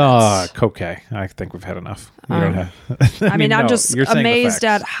hatchet. Okay. I think we've had enough. You don't have, I mean, I'm no, just you're saying the amazed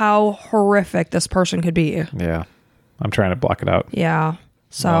facts. at how horrific this person could be. Yeah, I'm trying to block it out. Yeah.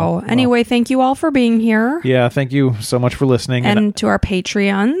 So Well. anyway, thank you all for being here. Yeah, thank you so much for listening. And to our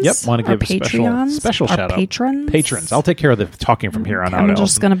Patreons. Yep, want to our give a Patreons, special our shout out. Patrons. I'll take care of the talking from here on out. I'm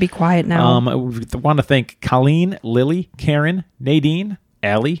just going to be quiet now. We want to thank Colleen, Lily, Karen, Nadine,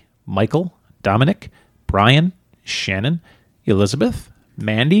 Allie, Michael, Dominic, Brian, Shannon, Elizabeth,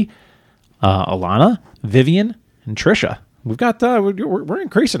 Mandy, Alana, Vivian, and Trisha. We've got we're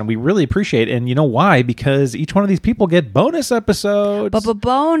increasing, and we really appreciate it. And you know why? Because each one of these people get bonus episodes.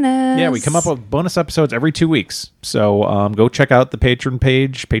 Bonus. Yeah, we come up with bonus episodes every 2 weeks. So go check out the Patreon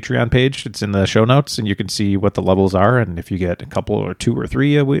page. It's in the show notes, and you can see what the levels are, and if you get a couple or 2 or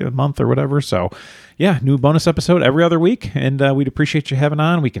 3 a month or whatever. So yeah, new bonus episode every other week, and we'd appreciate you having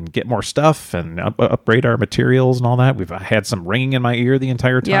on. We can get more stuff and upgrade our materials and all that. We've had some ringing in my ear the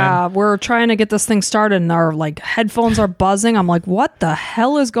entire time. Yeah, we're trying to get this thing started, and our headphones are buzzing. I'm like, what the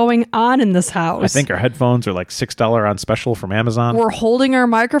hell is going on in this house? I think our headphones are like $6 on special from Amazon. We're holding our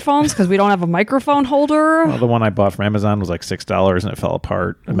microphones because we don't have a microphone holder. Well, the one I bought from Amazon was like $6 and it fell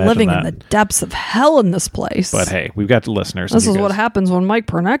apart. Imagine Living that. in the depths of hell in this place. But hey, we've got the listeners. This and is you what guys- happens when Mike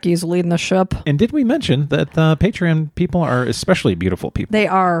Pernecki's leading the ship. And did we mention that Patreon people are especially beautiful people? They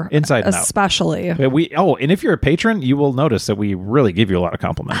are. Inside and out. especially. And if you're a patron, you will notice that we really give you a lot of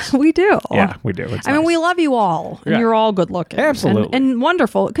compliments. We do. Yeah, we do. It's I mean, nice. we love you all, and Yeah. you're all good looking. Absolutely. And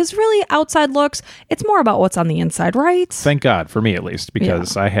wonderful. Because really, outside looks, it's more about what's on the inside, right? Thank God, for me at least,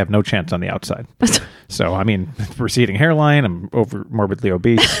 because I have no chance on the outside. So, I mean, receding hairline, I'm morbidly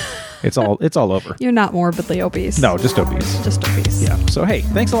obese. It's all over. You're not morbidly obese. No, just obese. Just obese. Yeah. So, hey,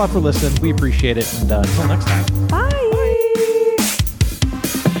 thanks a lot for listening. We appreciate it. And until next time. Bye.